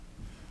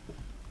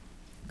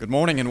Good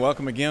morning and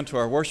welcome again to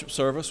our worship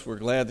service. We're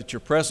glad that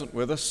you're present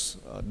with us.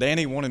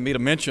 Danny wanted me to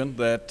mention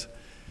that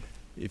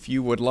if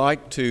you would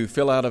like to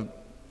fill out an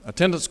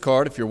attendance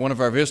card, if you're one of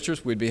our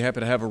visitors, we'd be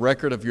happy to have a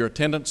record of your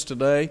attendance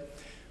today.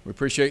 We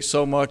appreciate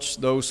so much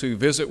those who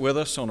visit with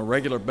us on a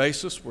regular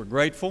basis. We're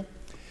grateful.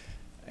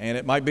 And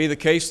it might be the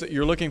case that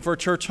you're looking for a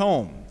church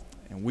home.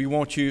 And we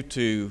want you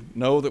to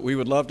know that we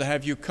would love to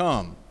have you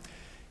come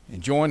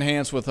and join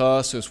hands with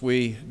us as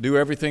we do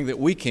everything that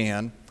we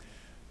can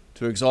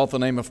to exalt the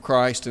name of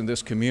Christ in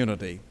this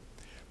community.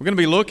 We're going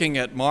to be looking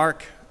at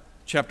Mark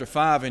chapter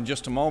 5 in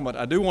just a moment.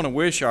 I do want to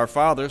wish our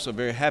fathers a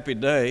very happy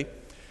day.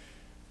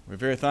 We're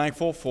very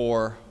thankful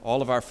for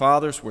all of our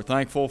fathers. We're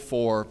thankful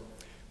for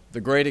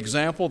the great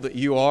example that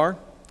you are.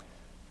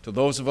 To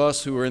those of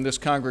us who are in this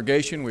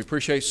congregation, we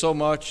appreciate so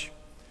much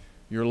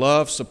your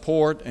love,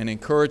 support, and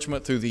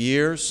encouragement through the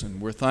years, and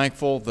we're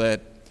thankful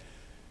that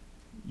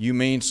you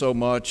mean so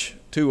much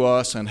to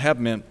us and have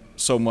meant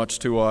so much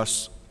to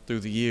us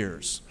through the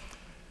years.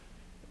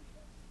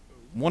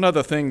 One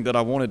other thing that I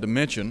wanted to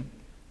mention,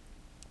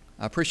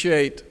 I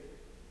appreciate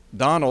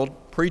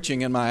Donald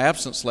preaching in my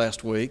absence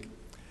last week.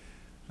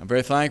 I'm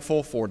very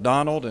thankful for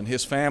Donald and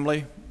his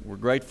family. We're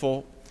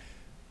grateful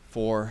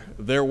for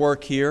their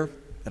work here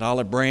at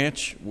Olive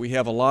Branch. We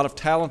have a lot of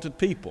talented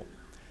people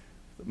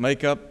that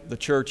make up the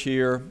church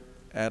here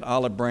at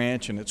Olive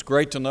Branch, and it's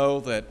great to know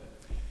that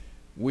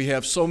we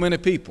have so many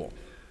people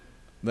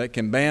that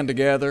can band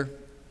together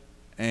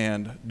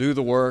and do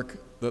the work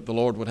that the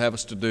Lord would have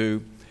us to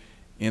do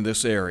in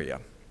this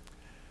area.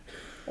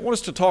 I want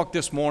us to talk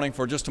this morning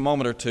for just a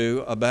moment or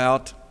two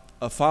about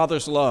a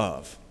father's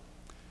love.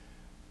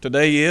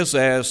 Today is,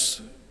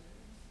 as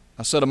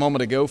I said a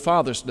moment ago,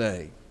 Father's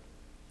Day.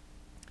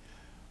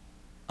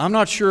 I'm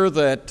not sure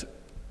that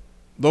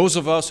those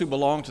of us who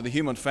belong to the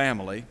human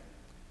family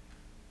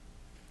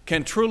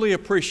can truly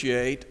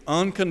appreciate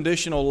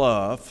unconditional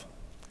love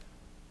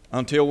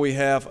until we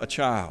have a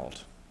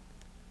child.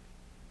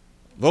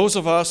 Those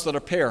of us that are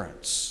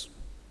parents,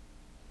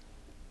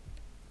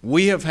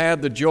 we have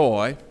had the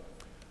joy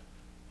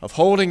of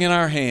holding in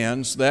our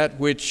hands that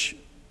which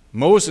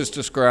Moses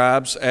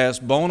describes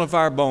as bone of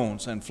our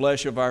bones and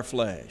flesh of our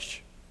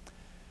flesh.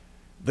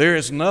 There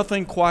is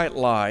nothing quite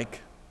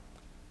like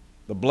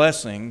the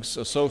blessings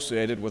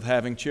associated with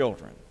having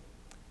children.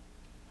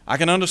 I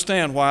can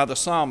understand why the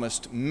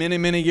psalmist many,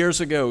 many years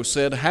ago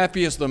said,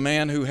 "Happy is the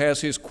man who has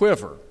his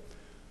quiver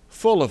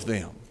full of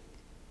them."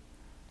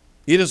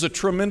 It is a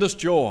tremendous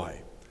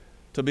joy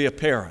to be a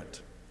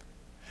parent.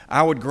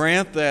 I would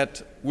grant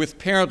that with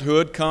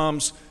parenthood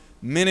comes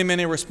many,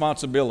 many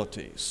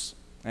responsibilities.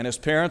 And as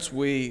parents,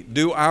 we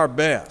do our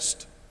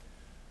best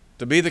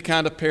to be the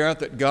kind of parent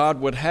that God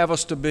would have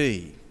us to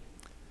be.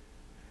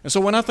 And so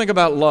when I think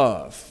about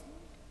love,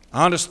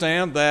 I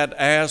understand that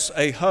as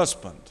a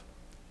husband,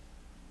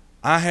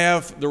 I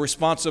have the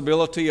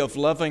responsibility of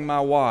loving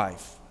my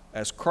wife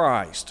as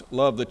Christ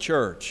loved the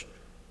church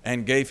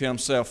and gave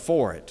himself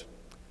for it.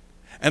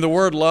 And the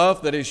word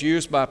love that is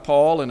used by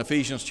Paul in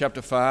Ephesians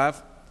chapter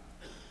 5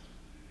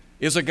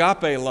 is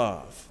agape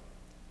love,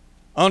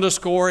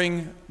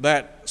 underscoring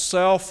that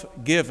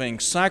self-giving,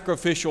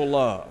 sacrificial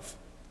love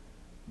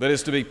that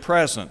is to be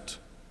present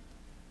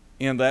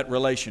in that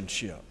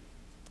relationship.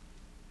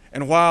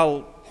 And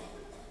while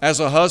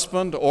as a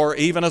husband or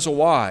even as a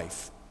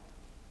wife,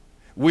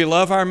 we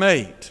love our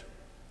mate,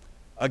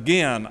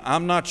 again,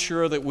 I'm not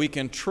sure that we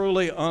can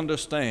truly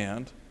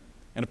understand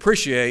and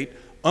appreciate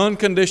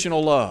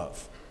unconditional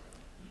love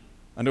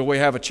until we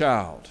have a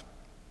child.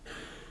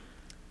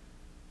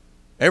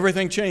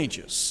 Everything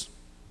changes.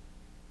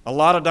 A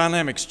lot of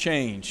dynamics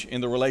change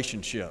in the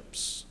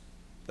relationships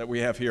that we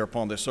have here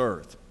upon this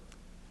earth.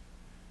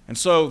 And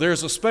so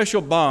there's a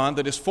special bond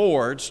that is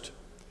forged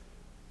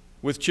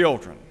with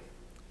children.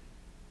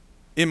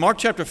 In Mark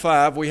chapter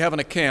 5, we have an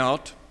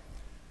account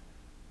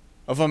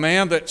of a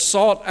man that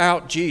sought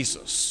out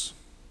Jesus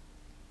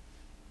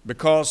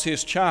because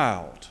his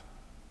child,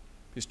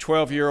 his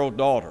 12-year-old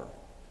daughter,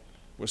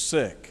 was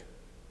sick.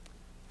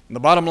 And the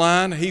bottom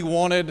line, he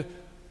wanted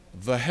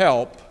the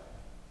help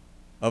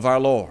of our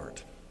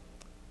Lord.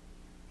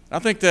 I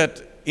think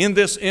that in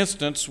this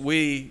instance,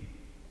 we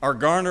are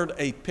garnered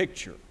a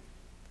picture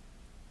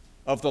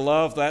of the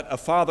love that a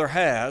father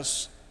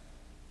has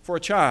for a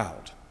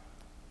child.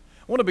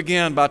 I want to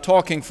begin by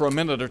talking for a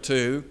minute or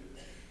two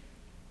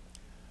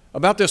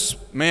about this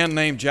man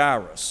named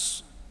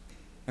Jairus.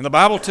 And the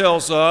Bible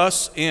tells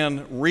us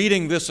in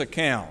reading this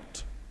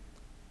account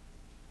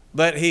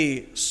that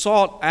he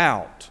sought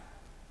out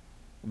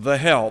the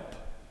help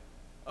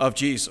of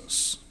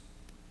Jesus.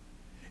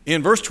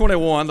 In verse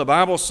 21, the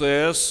Bible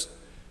says,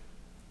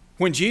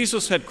 "When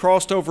Jesus had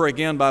crossed over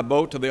again by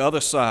boat to the other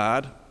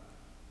side,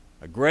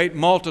 a great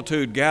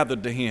multitude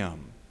gathered to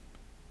him,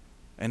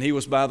 and he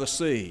was by the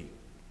sea.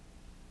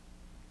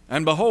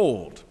 And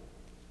behold,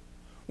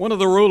 one of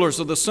the rulers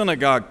of the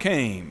synagogue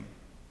came,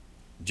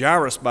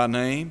 Jairus by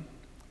name,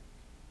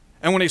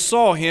 and when he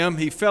saw him,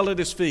 he fell at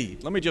his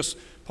feet." Let me just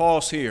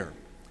pause here.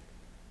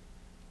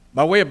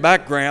 By way of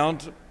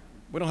background,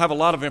 We don't have a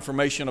lot of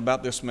information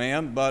about this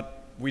man,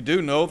 but we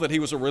do know that he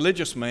was a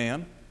religious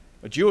man,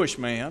 a Jewish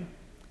man.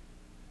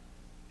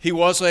 He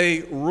was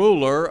a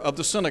ruler of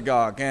the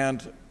synagogue,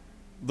 and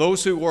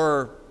those who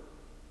were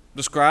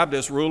described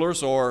as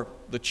rulers or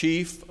the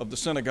chief of the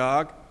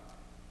synagogue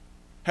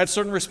had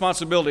certain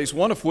responsibilities,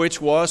 one of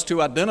which was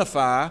to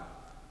identify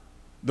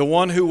the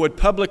one who would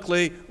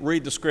publicly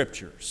read the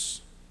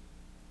Scriptures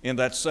in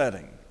that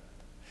setting.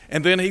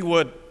 And then he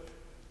would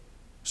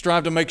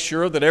strive to make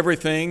sure that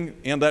everything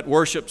in that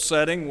worship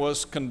setting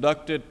was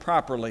conducted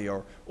properly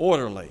or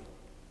orderly.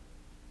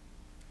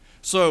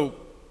 So,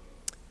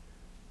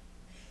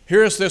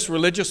 here's this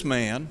religious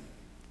man,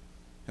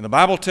 and the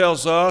Bible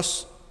tells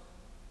us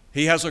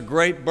he has a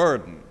great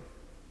burden.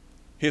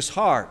 His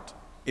heart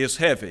is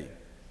heavy.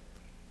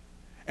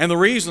 And the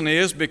reason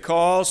is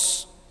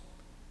because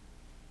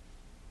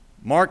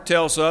Mark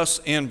tells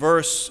us in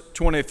verse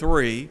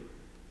 23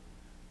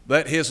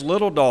 that his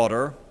little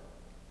daughter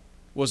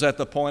was at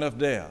the point of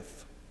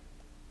death.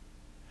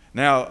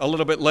 Now, a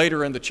little bit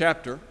later in the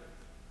chapter,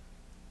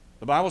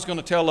 the Bible's going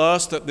to tell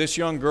us that this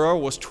young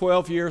girl was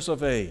 12 years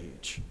of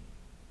age.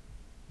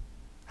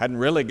 Hadn't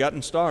really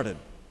gotten started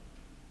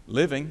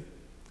living,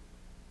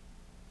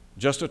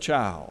 just a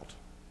child.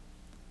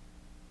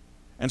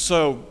 And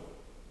so,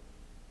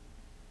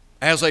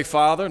 as a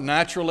father,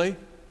 naturally,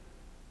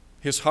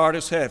 his heart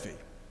is heavy.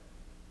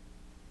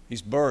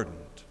 He's burdened,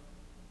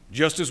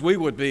 just as we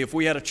would be if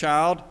we had a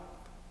child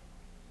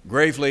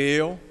gravely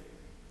ill.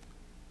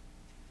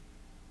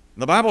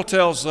 The Bible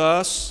tells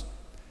us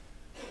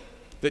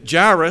that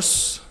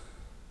Jairus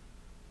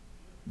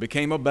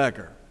became a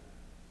beggar.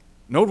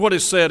 Note what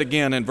is said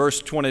again in verse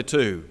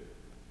 22.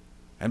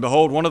 And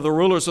behold, one of the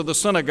rulers of the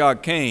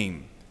synagogue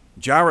came,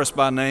 Jairus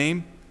by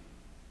name,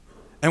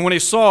 and when he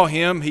saw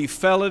him, he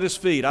fell at his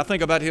feet. I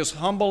think about his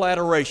humble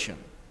adoration.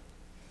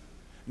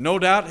 No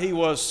doubt he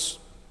was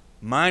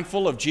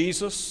mindful of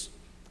Jesus.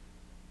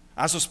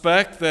 I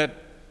suspect that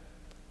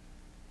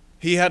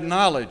he had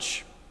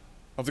knowledge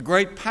of the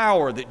great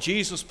power that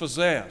Jesus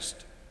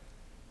possessed.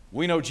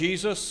 We know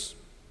Jesus,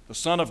 the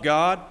Son of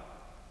God,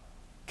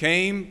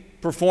 came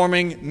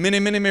performing many,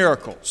 many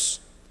miracles.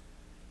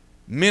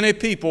 Many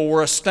people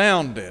were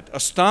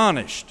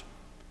astonished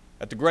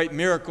at the great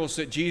miracles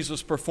that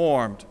Jesus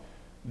performed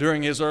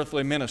during his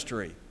earthly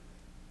ministry.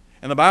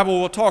 And the Bible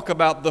will talk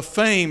about the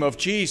fame of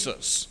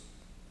Jesus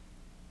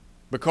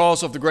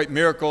because of the great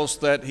miracles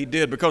that he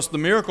did, because the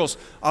miracles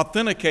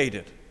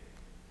authenticated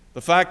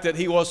the fact that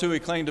he was who he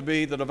claimed to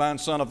be, the divine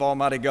Son of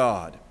Almighty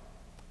God.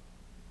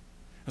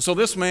 And so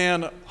this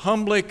man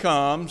humbly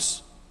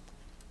comes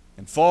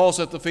and falls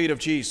at the feet of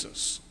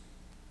Jesus.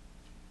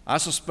 I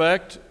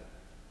suspect,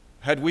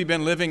 had we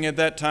been living at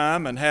that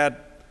time and had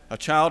a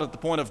child at the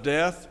point of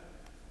death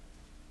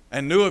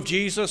and knew of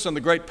Jesus and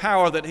the great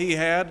power that he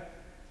had,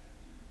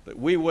 that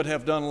we would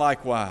have done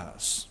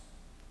likewise.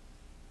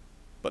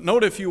 But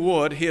note, if you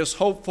would, his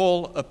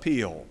hopeful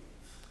appeal.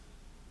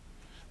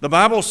 The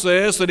Bible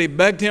says that he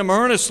begged him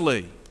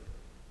earnestly,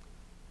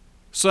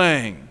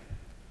 saying,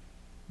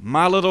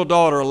 "My little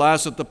daughter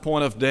lies at the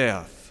point of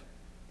death.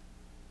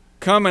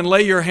 Come and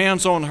lay your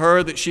hands on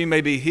her that she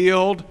may be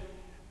healed,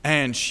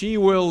 and she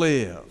will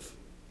live."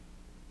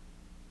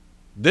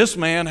 This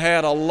man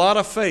had a lot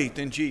of faith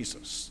in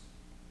Jesus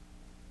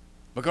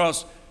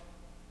because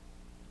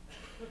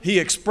he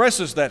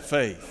expresses that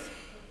faith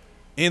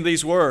in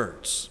these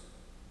words.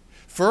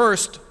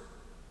 First,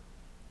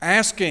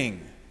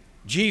 asking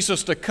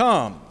Jesus to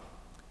come,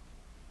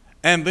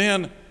 and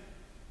then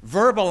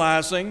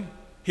verbalizing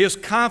his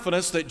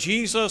confidence that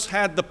Jesus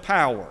had the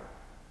power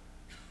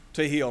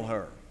to heal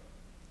her.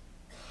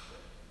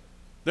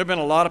 There have been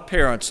a lot of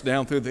parents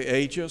down through the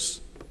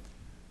ages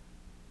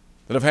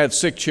that have had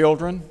sick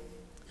children.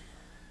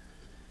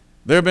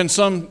 There have been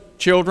some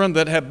children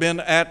that have been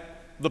at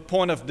the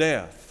point of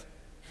death.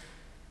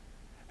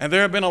 And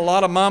there have been a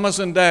lot of mamas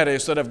and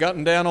daddies that have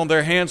gotten down on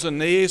their hands and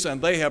knees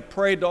and they have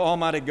prayed to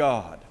Almighty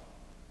God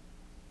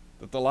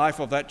that the life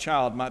of that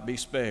child might be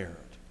spared.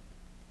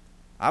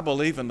 I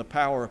believe in the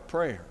power of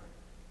prayer.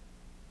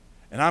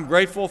 And I'm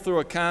grateful through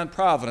a kind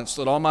providence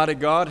that Almighty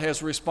God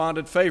has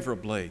responded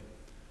favorably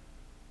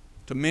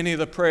to many of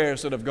the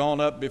prayers that have gone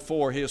up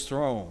before His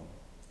throne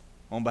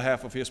on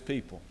behalf of His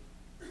people.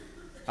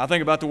 I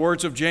think about the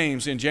words of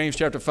James in James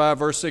chapter 5,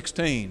 verse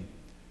 16.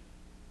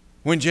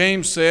 When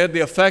James said, "The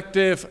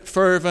effective,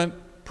 fervent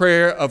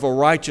prayer of a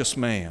righteous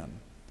man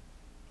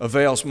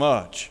avails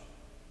much."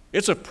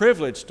 It's a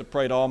privilege to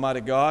pray to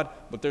Almighty God,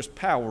 but there's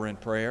power in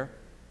prayer.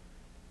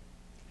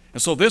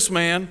 And so this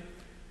man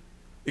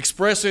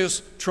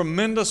expresses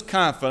tremendous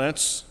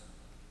confidence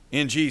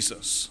in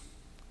Jesus.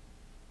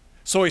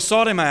 So he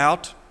sought him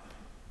out,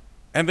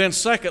 and then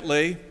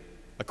secondly,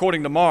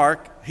 according to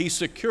Mark, he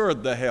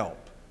secured the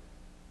help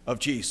of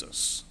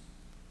Jesus.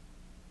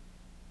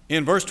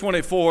 In verse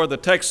 24, the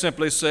text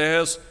simply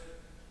says,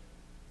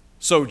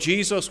 "So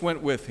Jesus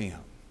went with him."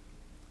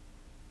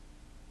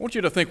 I want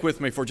you to think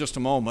with me for just a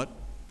moment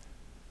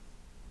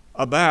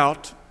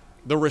about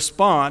the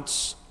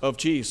response of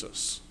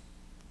Jesus.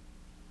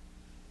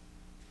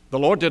 The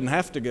Lord didn't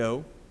have to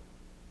go,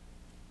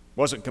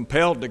 wasn't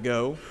compelled to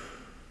go,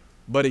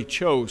 but he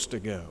chose to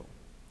go.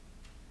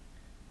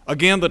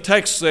 Again, the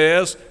text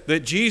says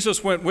that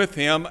Jesus went with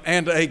him,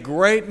 and a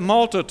great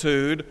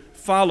multitude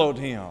followed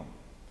him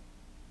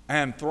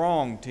and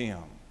thronged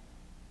him.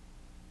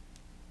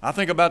 I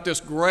think about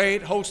this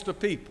great host of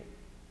people,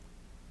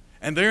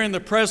 and they're in the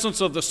presence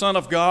of the Son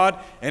of God,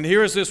 and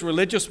here is this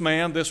religious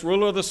man, this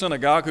ruler of the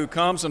synagogue, who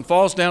comes and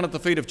falls down at the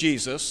feet of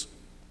Jesus,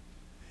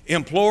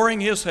 imploring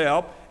his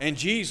help, and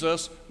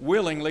Jesus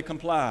willingly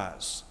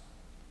complies.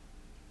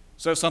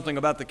 Says something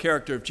about the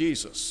character of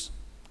Jesus.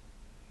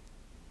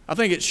 I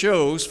think it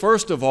shows,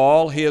 first of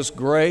all, his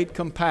great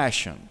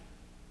compassion.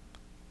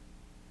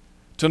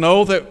 To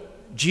know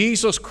that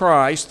Jesus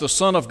Christ, the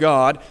Son of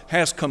God,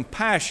 has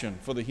compassion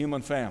for the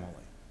human family.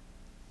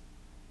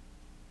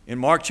 In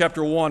Mark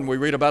chapter 1, we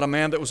read about a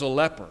man that was a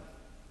leper.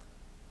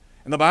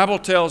 And the Bible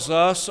tells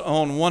us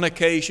on one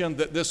occasion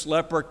that this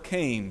leper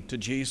came to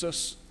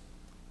Jesus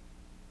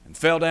and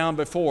fell down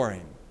before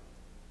him.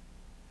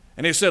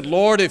 And he said,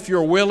 "Lord, if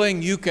you're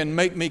willing, you can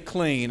make me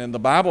clean." And the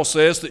Bible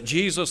says that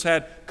Jesus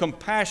had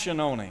compassion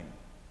on him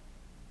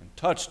and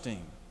touched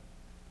him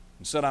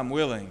and said, "I'm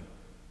willing,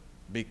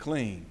 be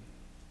clean."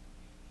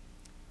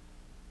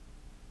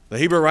 The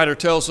Hebrew writer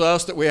tells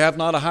us that we have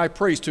not a high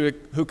priest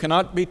who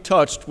cannot be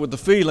touched with the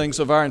feelings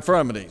of our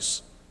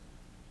infirmities,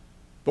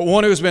 but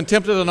one who has been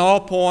tempted in all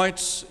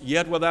points,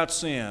 yet without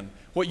sin.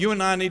 What you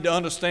and I need to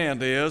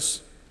understand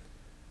is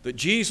that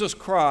Jesus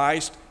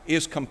Christ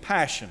is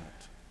compassionate.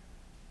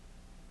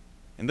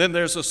 And then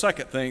there's a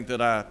second thing that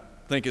I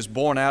think is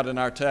borne out in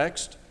our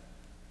text.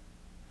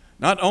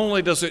 Not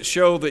only does it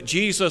show that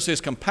Jesus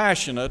is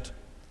compassionate,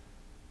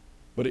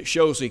 but it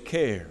shows he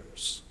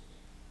cares.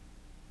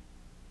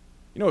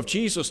 You know, if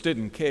Jesus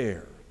didn't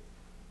care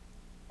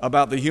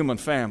about the human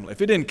family, if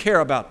he didn't care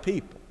about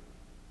people,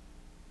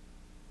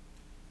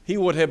 he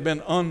would have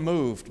been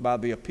unmoved by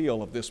the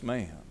appeal of this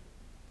man.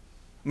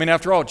 I mean,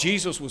 after all,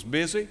 Jesus was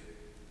busy.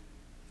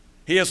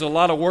 He has a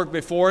lot of work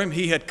before him.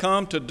 He had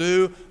come to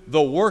do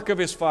the work of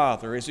his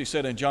Father, as he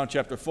said in John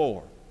chapter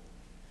 4.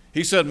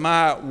 He said,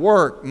 "My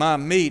work, my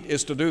meat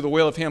is to do the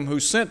will of him who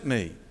sent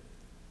me."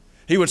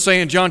 He would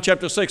say in John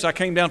chapter 6, "I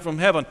came down from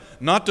heaven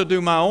not to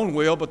do my own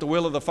will, but the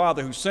will of the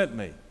Father who sent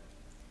me."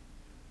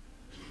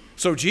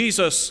 So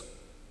Jesus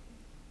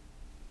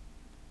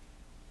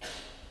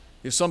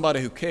is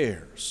somebody who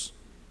cares.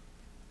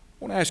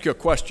 I want to ask you a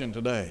question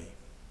today.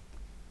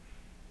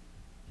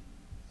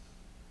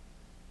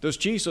 Does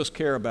Jesus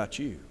care about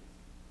you?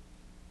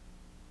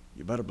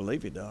 You better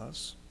believe he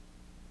does.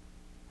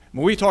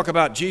 When we talk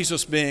about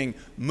Jesus being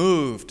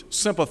moved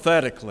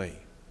sympathetically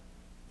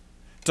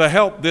to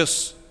help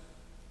this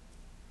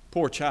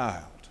poor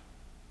child,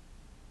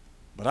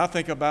 but I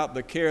think about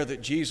the care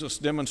that Jesus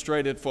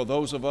demonstrated for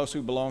those of us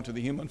who belong to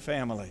the human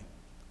family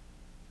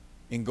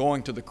in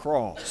going to the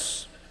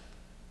cross,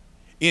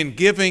 in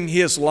giving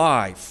his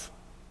life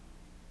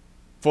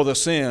for the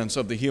sins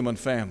of the human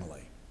family.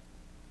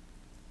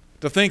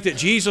 To think that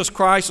Jesus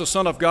Christ, the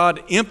Son of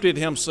God, emptied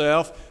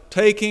himself,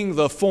 taking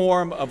the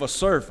form of a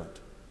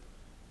servant,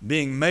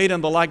 being made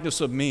in the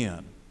likeness of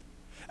men,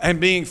 and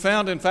being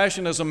found in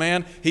fashion as a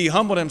man, he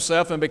humbled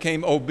himself and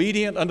became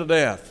obedient unto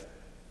death.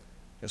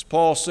 As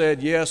Paul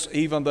said, yes,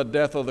 even the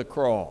death of the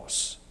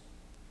cross.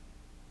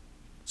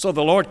 So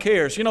the Lord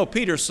cares. You know,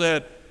 Peter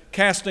said,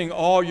 casting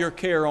all your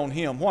care on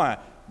him. Why?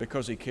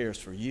 Because he cares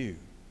for you.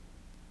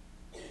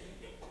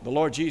 The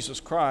Lord Jesus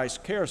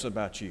Christ cares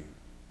about you.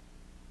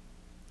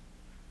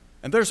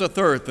 And there's a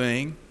third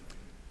thing,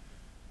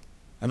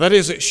 and that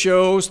is it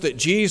shows that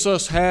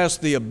Jesus has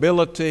the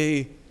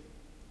ability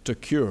to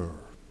cure.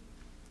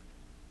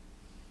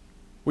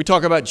 We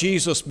talk about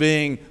Jesus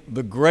being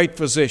the great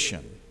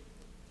physician.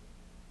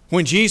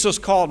 When Jesus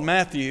called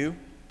Matthew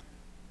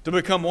to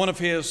become one of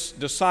his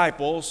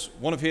disciples,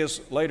 one of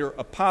his later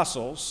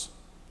apostles,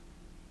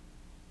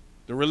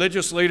 the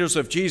religious leaders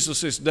of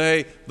Jesus'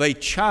 day, they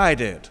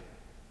chided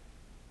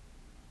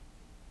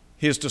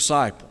his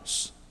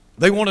disciples.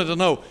 They wanted to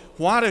know,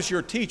 why does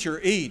your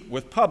teacher eat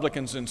with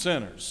publicans and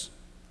sinners?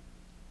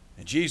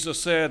 And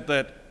Jesus said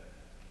that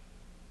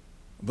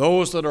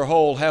those that are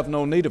whole have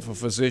no need of a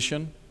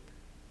physician,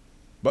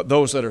 but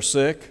those that are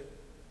sick.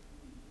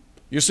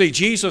 You see,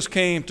 Jesus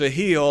came to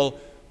heal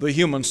the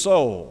human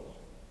soul.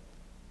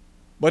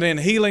 But in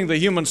healing the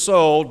human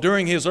soul,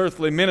 during his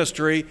earthly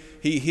ministry,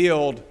 he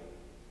healed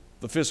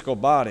the physical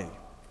body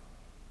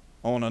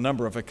on a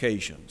number of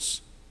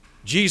occasions.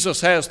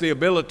 Jesus has the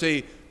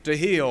ability to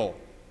heal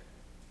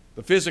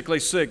the physically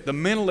sick, the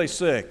mentally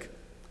sick,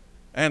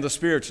 and the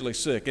spiritually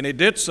sick. And he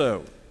did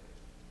so.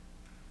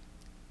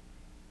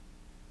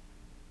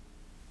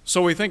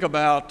 So we think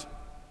about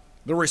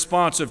the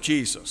response of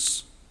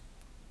Jesus.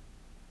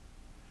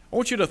 I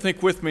want you to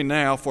think with me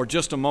now for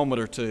just a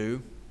moment or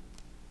two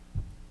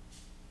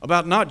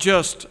about not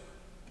just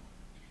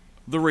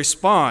the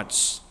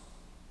response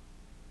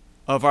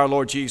of our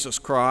Lord Jesus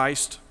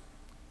Christ,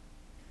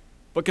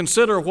 but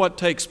consider what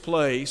takes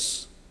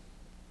place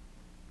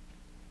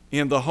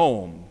in the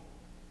home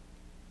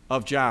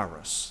of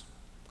Jairus.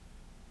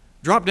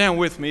 Drop down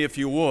with me, if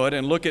you would,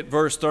 and look at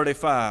verse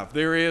 35.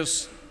 There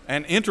is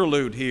an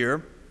interlude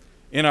here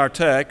in our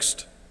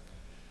text.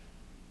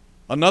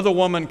 Another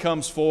woman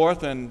comes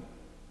forth and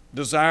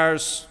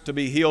desires to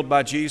be healed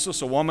by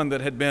Jesus, a woman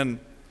that had been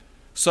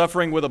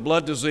suffering with a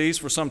blood disease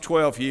for some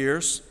 12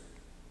 years.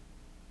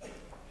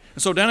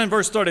 And so down in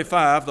verse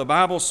 35, the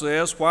Bible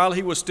says, while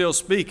he was still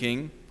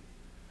speaking,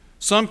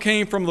 some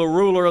came from the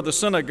ruler of the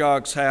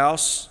synagogue's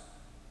house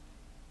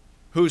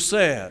who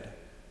said, I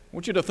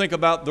want you to think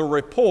about the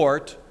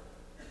report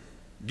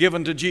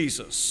given to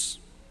Jesus.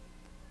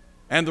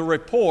 And the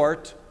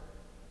report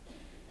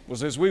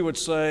was, as we would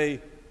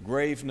say,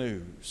 grave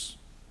news,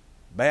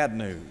 bad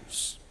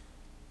news.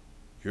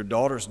 Your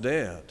daughter's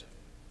dead.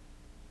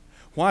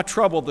 Why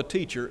trouble the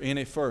teacher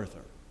any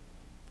further?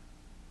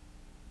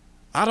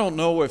 I don't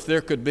know if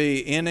there could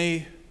be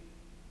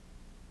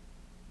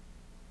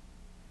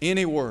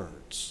any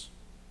words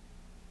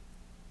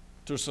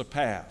to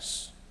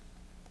surpass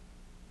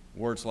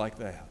words like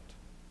that.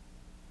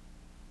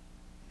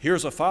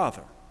 Here's a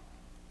father,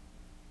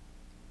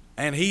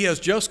 and he has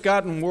just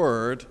gotten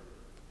word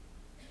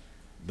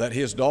that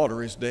his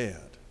daughter is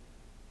dead,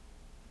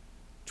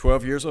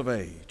 12 years of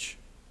age.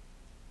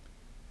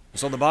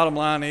 So the bottom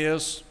line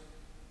is,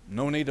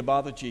 no need to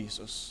bother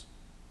Jesus.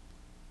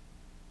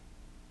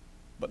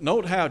 But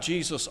note how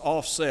Jesus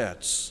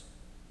offsets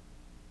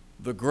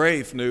the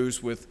grave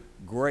news with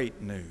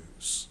great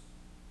news.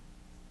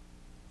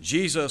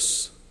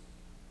 Jesus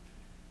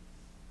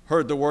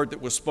heard the word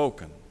that was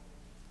spoken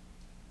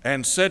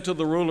and said to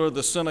the ruler of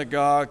the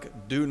synagogue,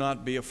 do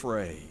not be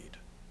afraid,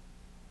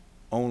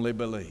 only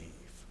believe.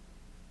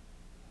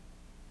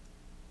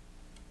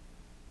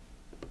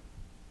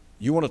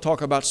 You want to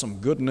talk about some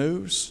good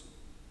news?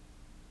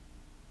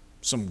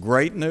 Some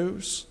great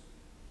news?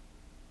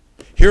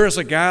 Here is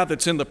a guy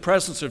that's in the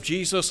presence of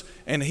Jesus,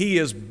 and he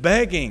is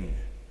begging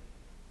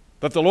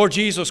that the Lord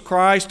Jesus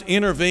Christ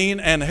intervene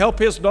and help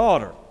his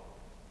daughter.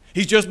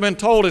 He's just been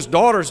told his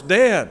daughter's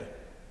dead.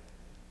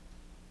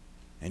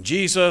 And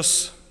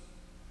Jesus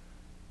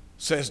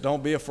says,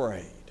 don't be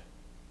afraid.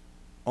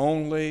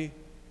 Only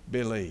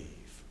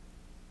believe.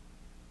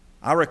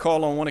 I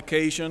recall on one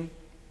occasion,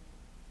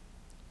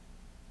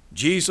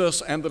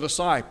 Jesus and the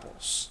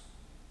disciples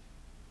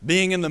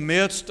being in the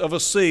midst of a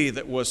sea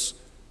that was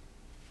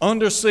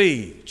under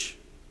siege.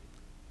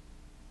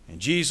 And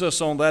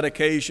Jesus on that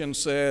occasion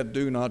said,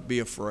 do not be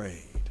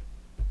afraid.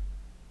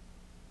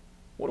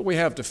 What do we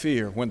have to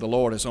fear when the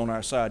Lord is on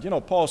our side? You know,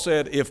 Paul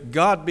said, if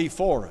God be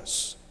for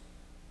us,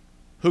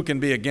 who can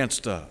be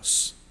against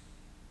us?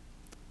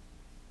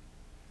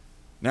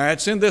 Now,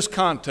 it's in this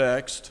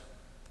context,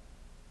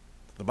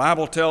 the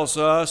Bible tells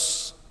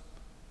us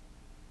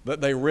that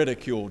they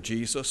ridiculed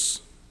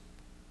Jesus.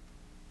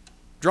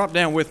 Drop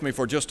down with me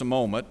for just a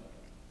moment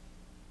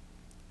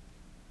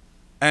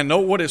and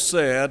note what is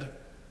said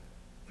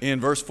in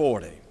verse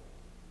 40.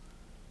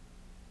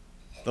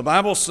 The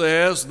Bible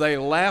says they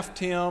laughed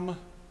him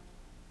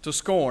to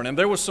scorn, and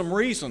there was some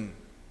reasons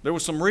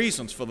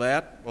for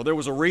that, or there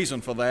was a reason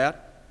for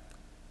that.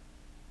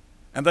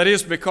 And that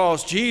is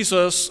because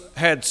Jesus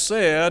had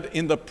said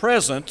in the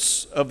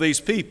presence of these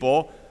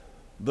people,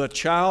 the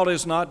child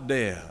is not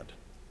dead,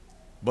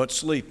 but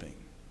sleeping.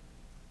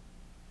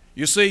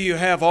 You see, you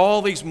have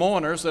all these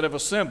mourners that have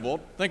assembled.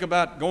 Think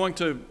about going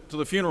to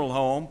the funeral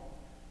home,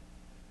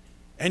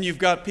 and you've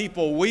got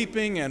people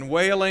weeping and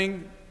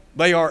wailing.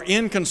 They are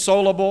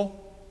inconsolable.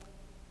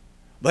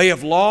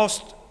 They've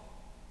lost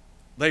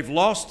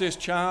this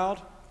child.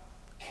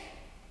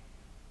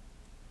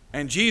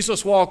 And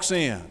Jesus walks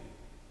in.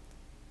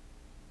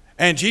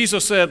 And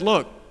Jesus said,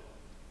 look,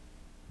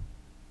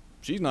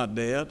 she's not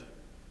dead.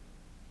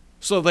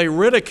 So they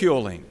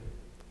ridicule him.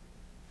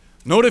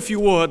 Note, if you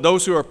would,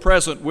 those who are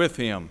present with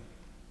him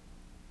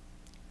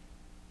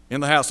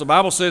in the house. The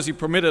Bible says he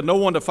permitted no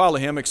one to follow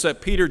him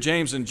except Peter,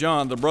 James, and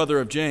John, the brother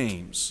of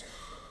James.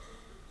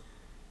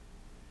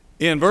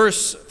 In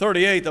verse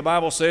 38, the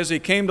Bible says he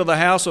came to the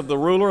house of the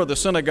ruler of the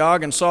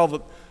synagogue and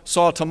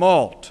saw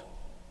tumult.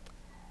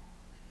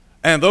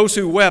 And those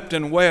who wept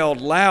and wailed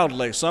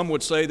loudly, some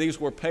would say these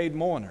were paid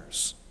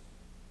mourners.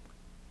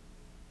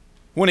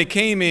 When he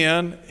came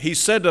in, he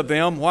said to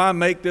them, why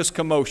make this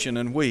commotion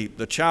and weep?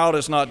 The child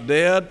is not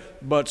dead,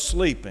 but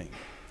sleeping.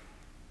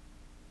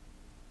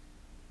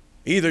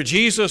 Either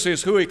Jesus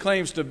is who he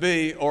claims to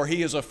be, or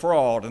he is a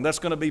fraud, and that's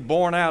going to be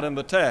borne out in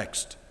the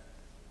text.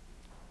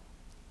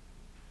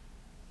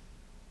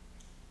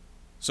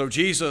 So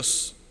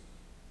Jesus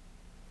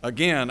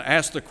again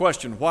asked the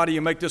question, why do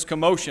you make this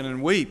commotion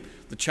and weep?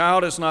 The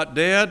child is not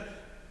dead,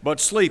 but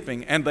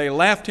sleeping. And they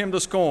laughed him to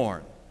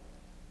scorn.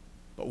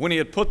 But when he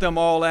had put them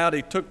all out,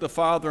 he took the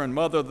father and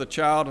mother of the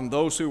child and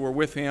those who were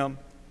with him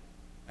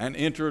and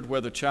entered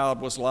where the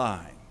child was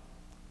lying.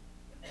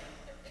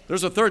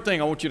 There's a third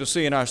thing I want you to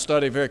see in our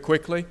study very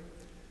quickly.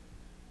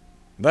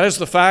 That is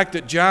the fact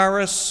that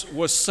Jairus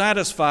was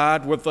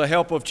satisfied with the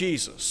help of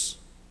Jesus.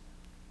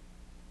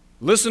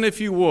 Listen,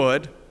 if you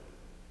would,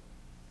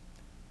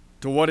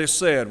 to what is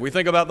said. We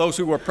think about those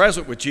who were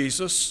present with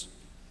Jesus.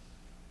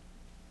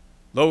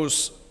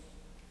 those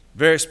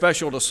very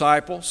special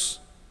disciples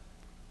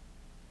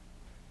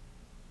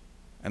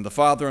and the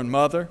father and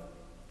mother.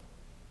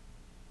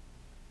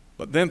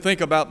 But then think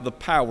about the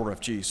power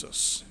of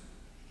Jesus.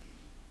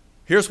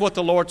 Here's what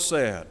the Lord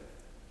said.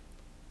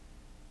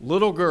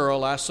 Little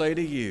girl, I say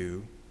to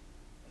you,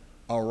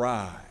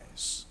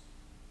 arise.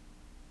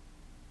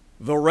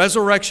 The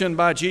resurrection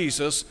by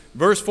Jesus,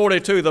 verse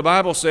 42, the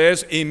Bible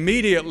says,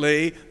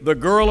 immediately the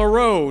girl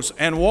arose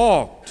and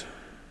walked,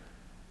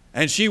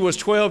 and she was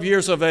 12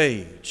 years of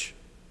age.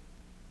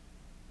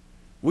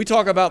 We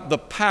talk about the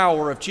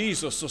power of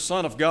Jesus, the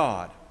Son of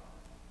God.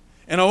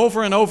 And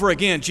over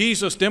again,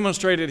 Jesus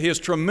demonstrated His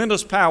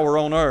tremendous power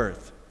on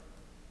earth.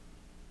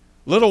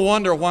 Little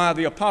wonder why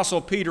the Apostle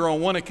Peter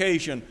on one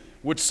occasion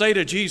would say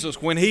to Jesus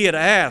when he had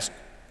asked,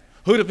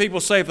 who do people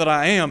say that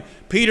I am?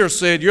 Peter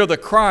said, you're the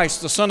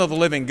Christ, the Son of the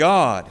living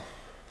God.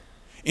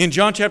 In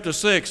John chapter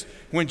 6,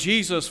 when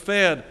Jesus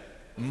fed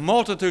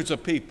multitudes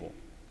of people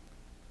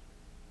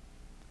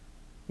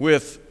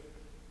with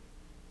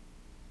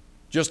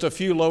just a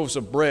few loaves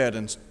of bread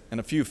and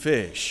a few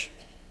fish,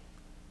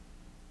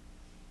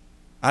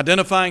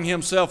 identifying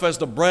Himself as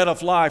the bread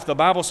of life, the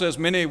Bible says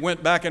many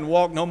went back and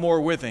walked no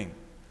more with Him.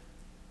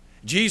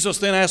 Jesus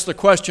then asked the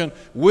question,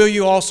 will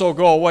you also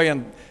go away?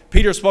 And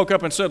Peter spoke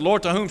up and said,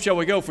 Lord, to whom shall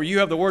we go? For you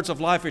have the words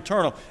of life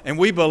eternal. And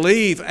we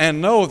believe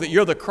and know that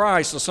you're the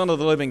Christ, the Son of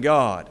the living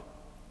God.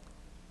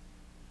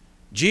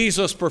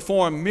 Jesus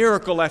performed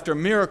miracle after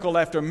miracle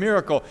after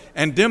miracle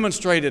and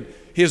demonstrated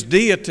His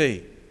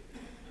deity.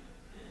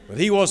 But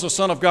He was the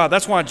Son of God.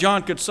 That's why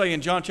John could say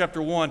in John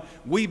chapter 1,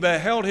 we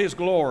beheld His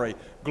glory,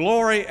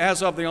 glory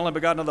as of the only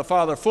begotten of the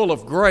Father, full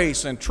of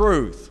grace and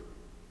truth.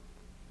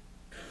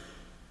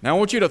 Now I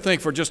want you to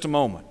think for just a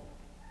moment.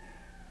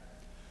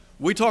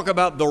 We talk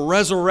about the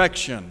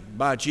resurrection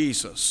by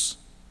Jesus,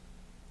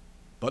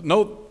 but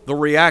note the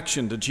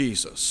reaction to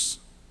Jesus.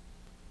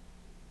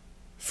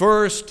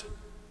 First,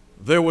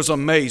 there was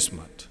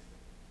amazement.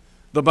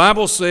 The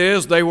Bible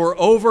says they were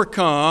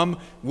overcome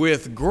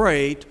with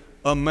great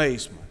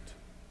amazement.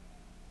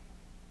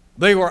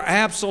 They were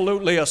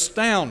absolutely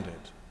astounded.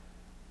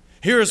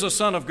 Here is the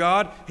Son of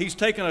God. He's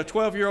taken a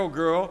 12-year-old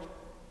girl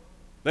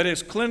that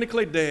is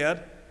clinically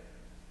dead.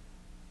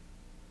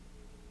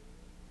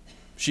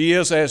 She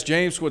is, as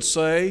James would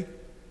say,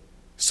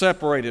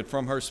 separated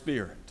from her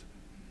spirit.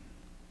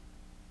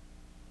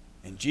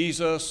 And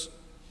Jesus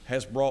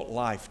has brought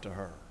life to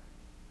her.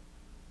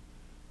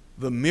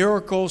 The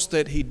miracles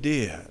that He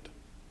did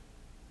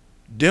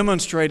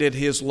demonstrated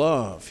His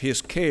love,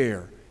 His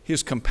care,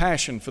 His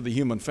compassion for the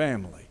human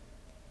family.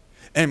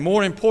 And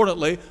more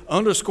importantly,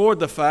 underscored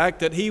the fact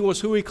that He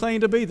was who He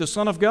claimed to be, the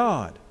Son of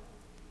God.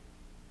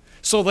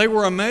 So they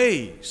were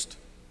amazed.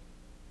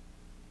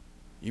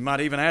 You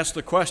might even ask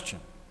the question,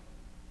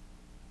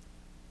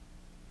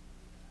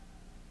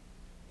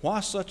 why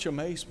such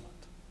amazement?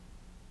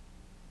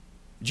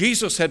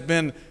 Jesus had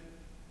been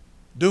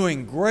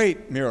doing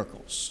great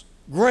miracles,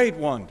 great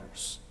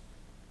wonders.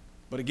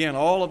 But again,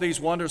 all of these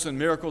wonders and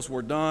miracles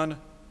were done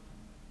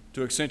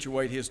to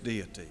accentuate His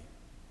deity.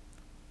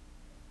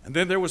 And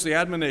then there was the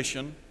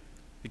admonition.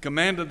 He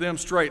commanded them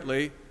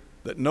straitly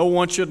that no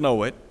one should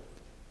know it,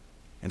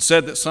 and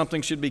said that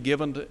something should be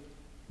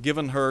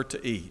given her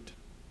to eat.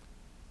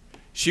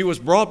 She was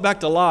brought back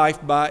to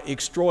life by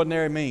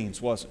extraordinary means,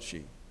 wasn't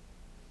she?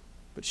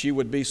 But she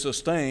would be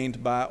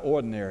sustained by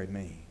ordinary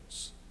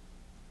means.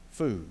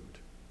 Food,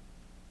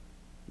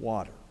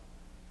 water.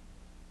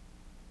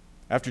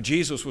 After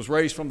Jesus was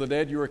raised from the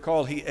dead, you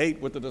recall He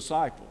ate with the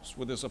disciples,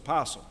 with His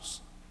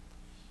apostles.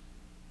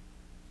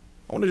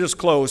 I want to just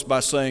close by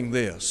saying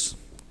this.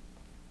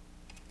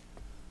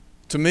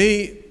 To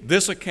me,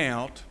 this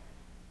account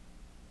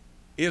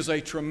is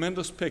a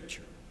tremendous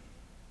picture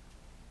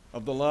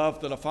of the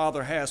love that a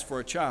father has for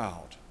a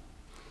child.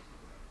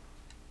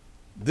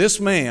 This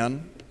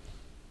man,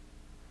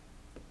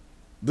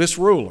 this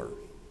ruler,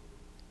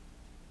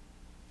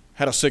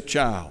 had a sick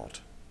child.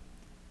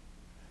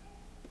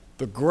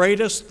 The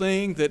greatest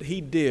thing that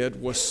he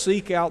did was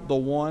seek out the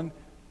one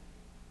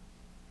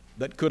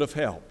that could have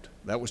helped.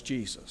 That was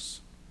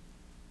Jesus.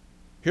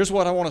 Here's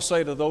what I want to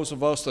say to those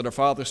of us that are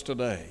fathers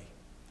today.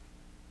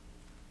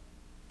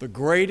 The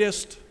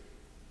greatest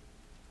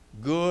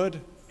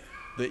good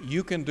that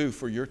you can do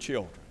for your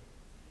children,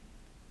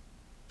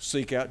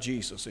 seek out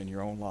Jesus in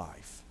your own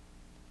life.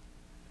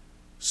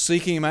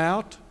 Seek Him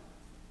out,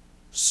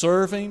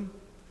 serve Him,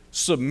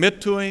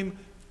 submit to Him,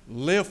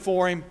 live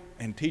for Him,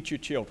 and teach your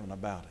children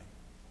about Him.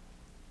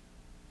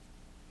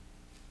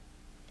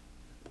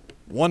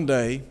 One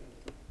day,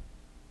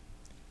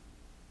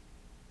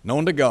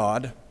 known to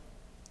God,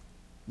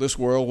 this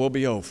world will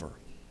be over.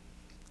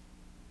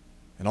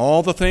 And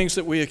all the things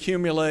that we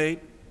accumulate,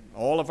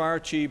 all of our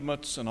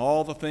achievements, and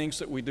all the things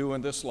that we do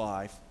in this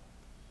life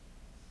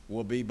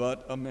will be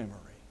but a memory.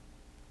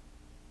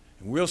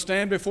 And we'll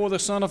stand before the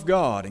Son of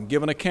God and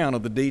give an account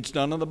of the deeds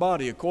done in the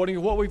body according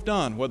to what we've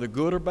done, whether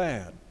good or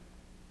bad.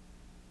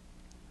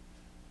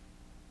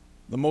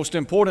 The most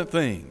important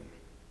thing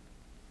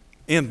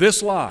in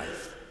this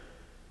life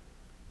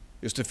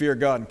is to fear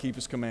God and keep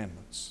His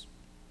commandments.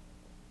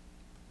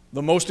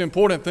 The most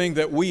important thing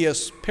that we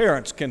as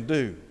parents can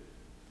do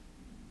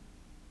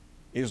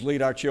is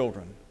lead our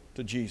children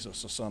to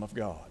Jesus, the Son of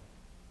God.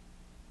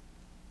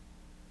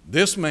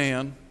 This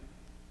man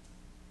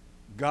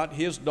got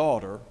his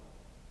daughter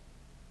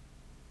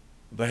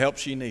the help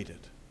she needed.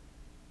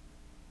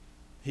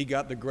 He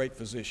got the great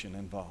physician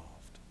involved.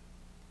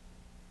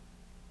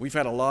 We've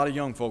had a lot of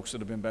young folks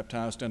that have been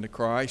baptized into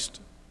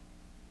Christ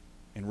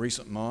in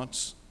recent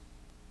months.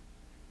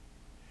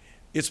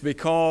 It's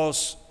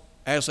because,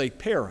 as a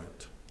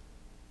parent,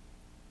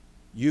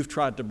 you've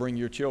tried to bring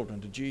your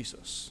children to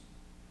Jesus.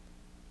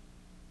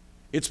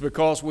 It's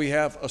because we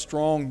have a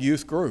strong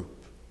youth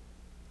group.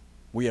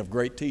 We have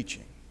great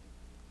teaching.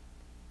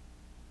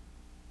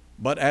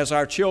 But as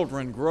our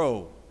children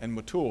grow and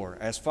mature,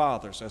 as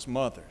fathers, as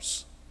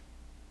mothers,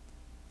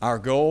 our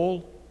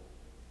goal,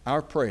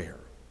 our prayer,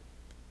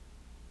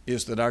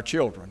 is that our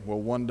children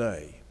will one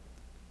day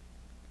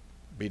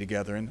be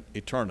together in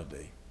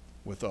eternity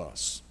with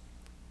us.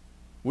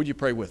 Would you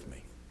pray with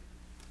me?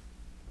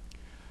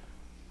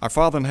 Our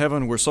Father in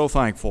heaven, we're so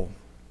thankful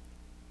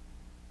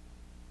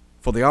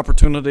for the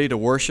opportunity to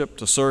worship,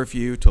 to serve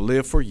you, to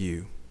live for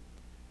you.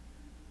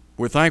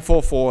 We're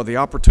thankful for the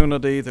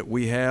opportunity that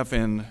we have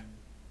in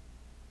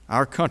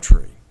our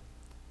country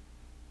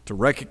to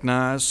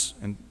recognize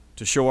and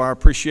to show our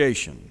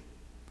appreciation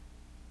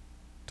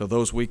to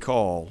those we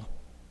call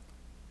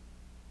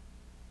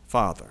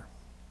Father.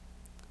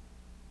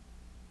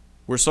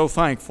 We're so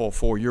thankful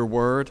for your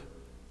word.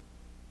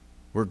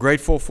 We're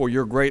grateful for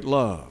your great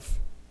love.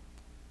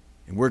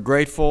 And we're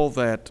grateful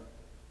that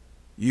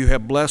you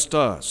have blessed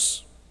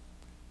us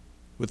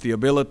with the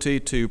ability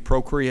to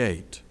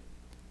procreate,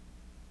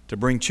 to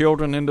bring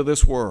children into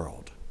this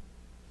world.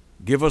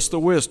 Give us the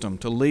wisdom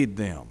to lead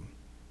them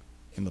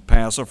in the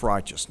paths of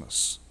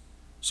righteousness,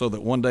 so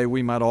that one day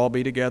we might all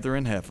be together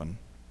in heaven.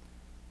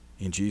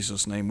 In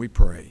Jesus' name we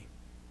pray.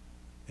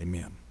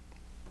 Amen.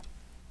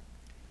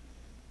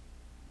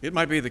 It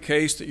might be the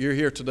case that you're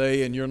here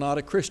today and you're not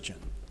a Christian.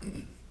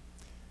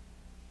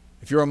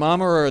 If you're a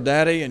mama or a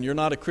daddy and you're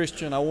not a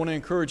Christian, I want to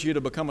encourage you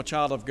to become a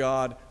child of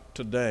God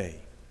today.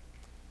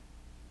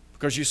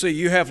 Because you see,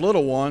 you have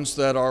little ones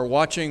that are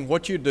watching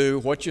what you do,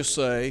 what you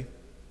say.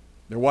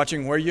 They're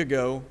watching where you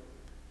go.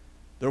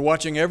 They're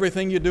watching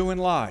everything you do in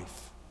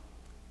life.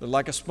 They're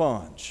like a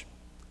sponge.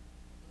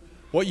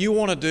 What you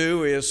want to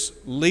do is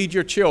lead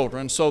your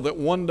children so that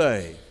one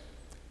day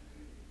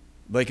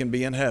they can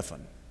be in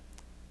heaven.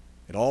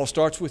 It all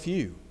starts with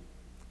you.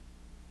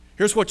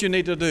 Here's what you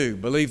need to do.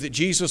 Believe that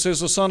Jesus is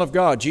the Son of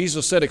God.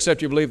 Jesus said,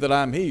 except you believe that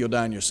I am He, you'll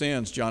die in your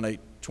sins, John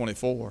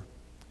 8:24.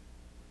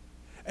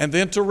 And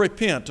then to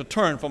repent, to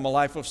turn from a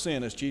life of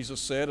sin, as Jesus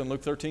said in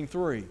Luke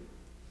 13:3.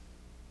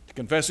 To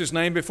confess His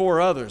name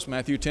before others,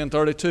 Matthew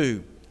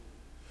 10:32.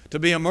 To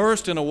be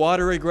immersed in a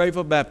watery grave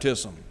of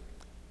baptism,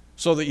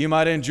 so that you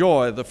might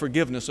enjoy the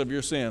forgiveness of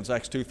your sins,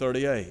 Acts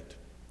 2:38.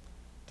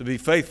 To be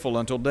faithful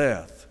until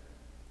death,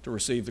 to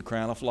receive the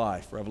crown of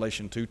life,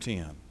 Revelation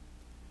 2:10.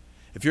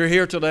 If you're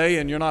here today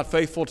and you're not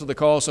faithful to the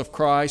cause of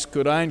Christ,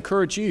 could I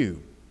encourage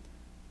you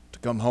to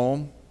come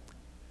home?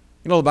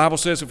 You know, the Bible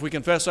says if we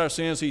confess our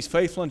sins, He's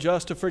faithful and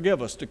just to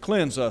forgive us, to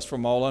cleanse us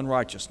from all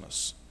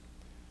unrighteousness.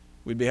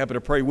 We'd be happy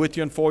to pray with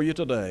you and for you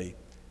today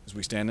as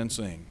we stand and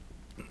sing.